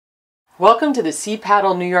Welcome to the Sea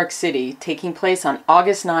Paddle New York City, taking place on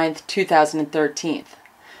August 9th, 2013.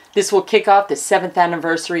 This will kick off the 7th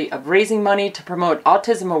anniversary of raising money to promote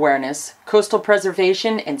autism awareness, coastal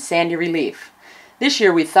preservation, and sandy relief. This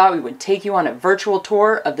year we thought we would take you on a virtual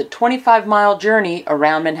tour of the 25-mile journey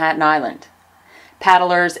around Manhattan Island.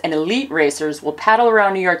 Paddlers and elite racers will paddle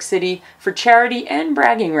around New York City for charity and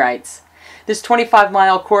bragging rights. This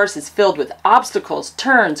 25-mile course is filled with obstacles,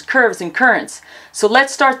 turns, curves, and currents. So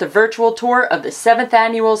let's start the virtual tour of the 7th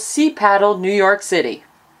annual Sea Paddle New York City.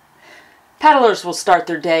 Paddlers will start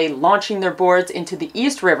their day launching their boards into the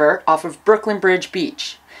East River off of Brooklyn Bridge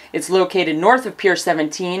Beach. It's located north of Pier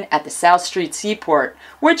 17 at the South Street Seaport,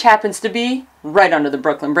 which happens to be right under the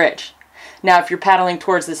Brooklyn Bridge. Now if you're paddling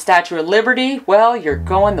towards the Statue of Liberty, well, you're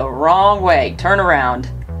going the wrong way. Turn around.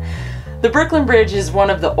 The Brooklyn Bridge is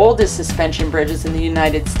one of the oldest suspension bridges in the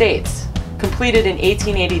United States. Completed in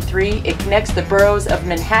 1883, it connects the boroughs of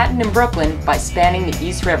Manhattan and Brooklyn by spanning the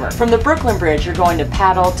East River. From the Brooklyn Bridge, you're going to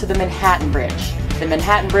paddle to the Manhattan Bridge. The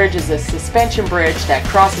Manhattan Bridge is a suspension bridge that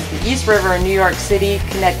crosses the East River in New York City,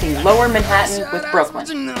 connecting Lower Manhattan with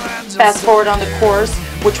Brooklyn. Fast forward on the course,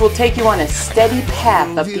 which will take you on a steady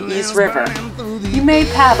path up the East River. You may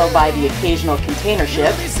paddle by the occasional container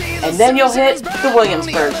ship, and then you'll hit the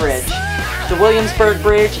Williamsburg Bridge. The Williamsburg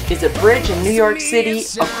Bridge is a bridge in New York City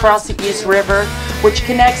across the East River, which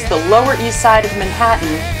connects the Lower East Side of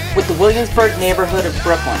Manhattan with the Williamsburg neighborhood of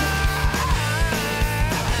Brooklyn.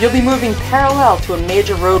 You'll be moving parallel to a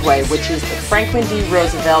major roadway, which is the Franklin D.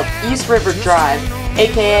 Roosevelt East River Drive,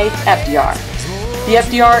 aka FDR. The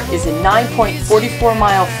FDR is a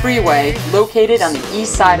 9.44-mile freeway located on the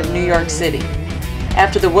east side of New York City.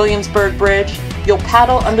 After the Williamsburg Bridge, you'll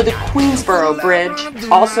paddle under the Queensboro Bridge,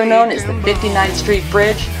 also known as the 59th Street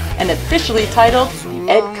Bridge, and officially titled the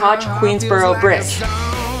Ed Koch Queensboro Bridge.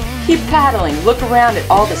 Keep paddling, look around at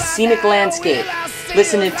all the scenic landscape.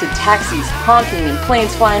 Listening to taxis honking and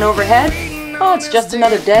planes flying overhead? Oh, it's just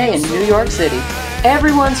another day in New York City.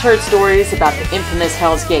 Everyone's heard stories about the infamous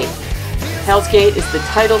Hell's Gate. Hell's Gate is the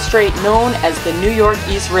tidal strait known as the New York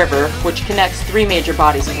East River, which connects three major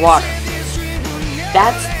bodies of water.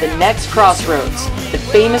 That's the next crossroads, the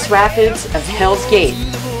famous rapids of Hell's Gate.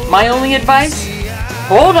 My only advice?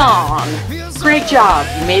 Hold on! Great job!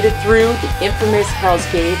 You made it through the infamous Hell's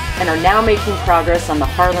Gate and are now making progress on the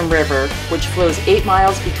Harlem River, which flows 8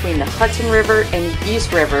 miles between the Hudson River and the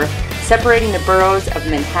East River, separating the boroughs of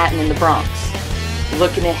Manhattan and the Bronx.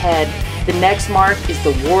 Looking ahead, the next mark is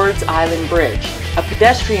the Ward's Island Bridge, a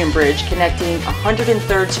pedestrian bridge connecting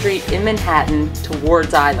 103rd Street in Manhattan to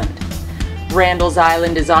Ward's Island. Randall's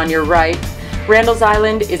Island is on your right. Randall's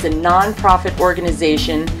Island is a non-profit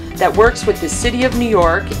organization that works with the City of New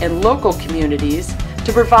York and local communities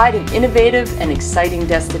to provide an innovative and exciting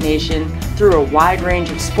destination through a wide range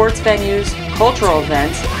of sports venues, cultural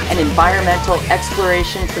events, and environmental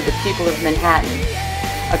exploration for the people of Manhattan.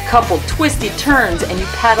 A couple twisty turns and you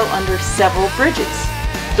paddle under several bridges.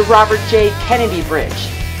 The Robert J. Kennedy Bridge.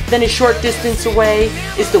 Then a short distance away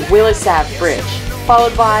is the Willis Ave Bridge,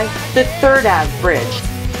 followed by the 3rd Ave Bridge,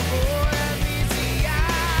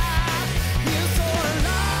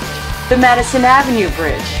 the Madison Avenue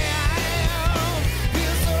Bridge,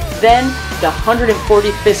 then the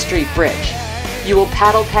 145th Street Bridge. You will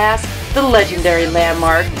paddle past the legendary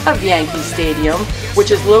landmark of Yankee Stadium,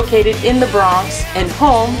 which is located in the Bronx and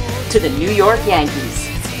home to the New York Yankees.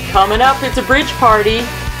 Coming up, it's a bridge party.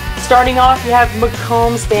 Starting off, you have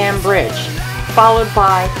McComb's Dam Bridge, followed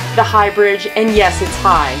by the High Bridge, and yes, it's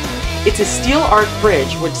high. It's a steel arch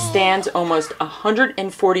bridge which stands almost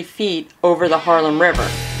 140 feet over the Harlem River.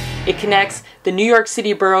 It connects the New York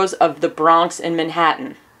City boroughs of the Bronx and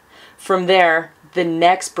Manhattan. From there, the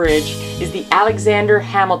next bridge is the Alexander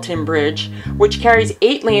Hamilton Bridge, which carries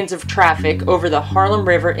 8 lanes of traffic over the Harlem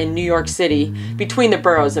River in New York City between the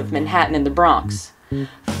boroughs of Manhattan and the Bronx.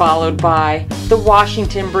 Followed by the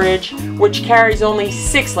Washington Bridge, which carries only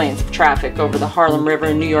 6 lanes of traffic over the Harlem River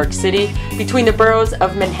in New York City between the boroughs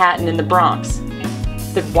of Manhattan and the Bronx.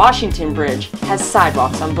 The Washington Bridge has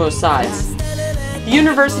sidewalks on both sides. The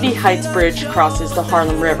University Heights Bridge crosses the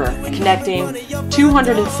Harlem River, connecting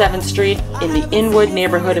 207th Street in the Inwood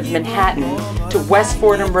neighborhood of Manhattan to West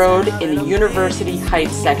Fordham Road in the University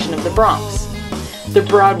Heights section of the Bronx. The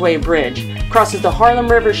Broadway Bridge crosses the Harlem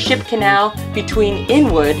River Ship Canal between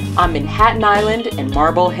Inwood on Manhattan Island and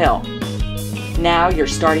Marble Hill. Now you're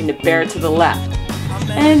starting to bear to the left,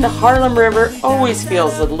 and the Harlem River always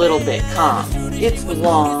feels a little bit calm. It's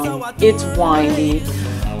long, it's windy,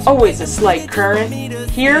 always a slight current.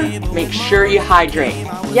 Here, make sure you hydrate.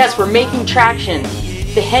 Yes, we're making traction.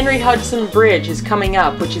 The Henry Hudson Bridge is coming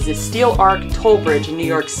up, which is a steel arc toll bridge in New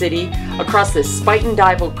York City across the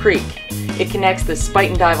Spuyten-Duyvil Creek. It connects the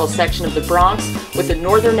Spuyten-Duyvil section of the Bronx with the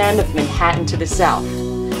northern end of Manhattan to the south.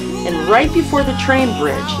 And right before the train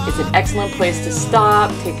bridge is an excellent place to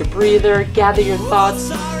stop, take a breather, gather your thoughts,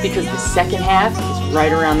 because the second half is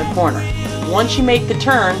right around the corner. Once you make the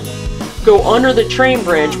turn, go under the train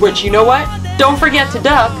bridge, which, you know what? Don't forget to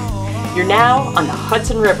duck. You're now on the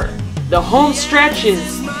Hudson River. The home stretch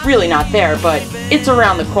is really not there, but it's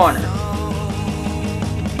around the corner.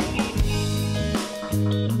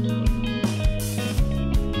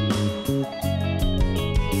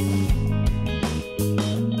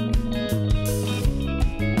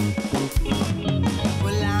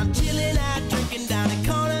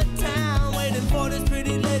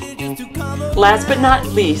 Last but not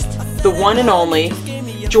least, the one and only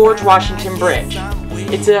George Washington Bridge.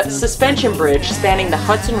 It's a suspension bridge spanning the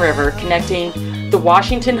Hudson River, connecting the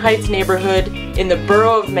Washington Heights neighborhood in the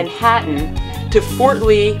borough of Manhattan to Fort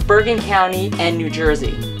Lee, Bergen County, and New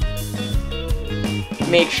Jersey.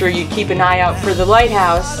 Make sure you keep an eye out for the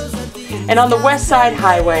lighthouse. And on the West Side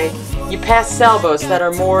Highway, you pass sailboats that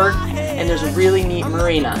are moored, and there's a really neat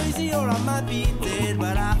marina.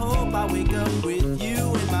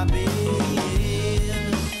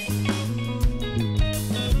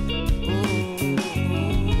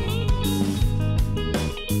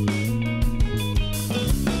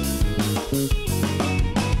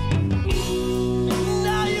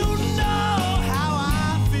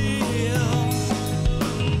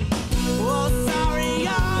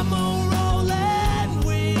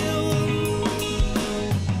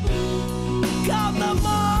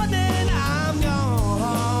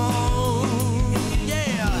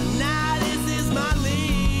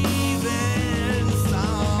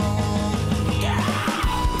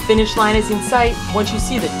 Finish line is in sight once you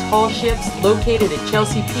see the tall ships located at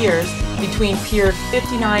Chelsea Piers between Pier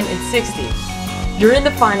 59 and 60. You're in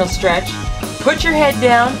the final stretch. Put your head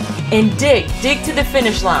down and dig to the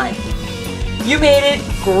finish line. You made it.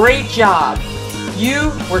 Great job.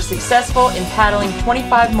 You were successful in paddling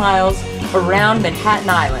 25 miles around Manhattan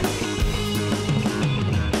Island.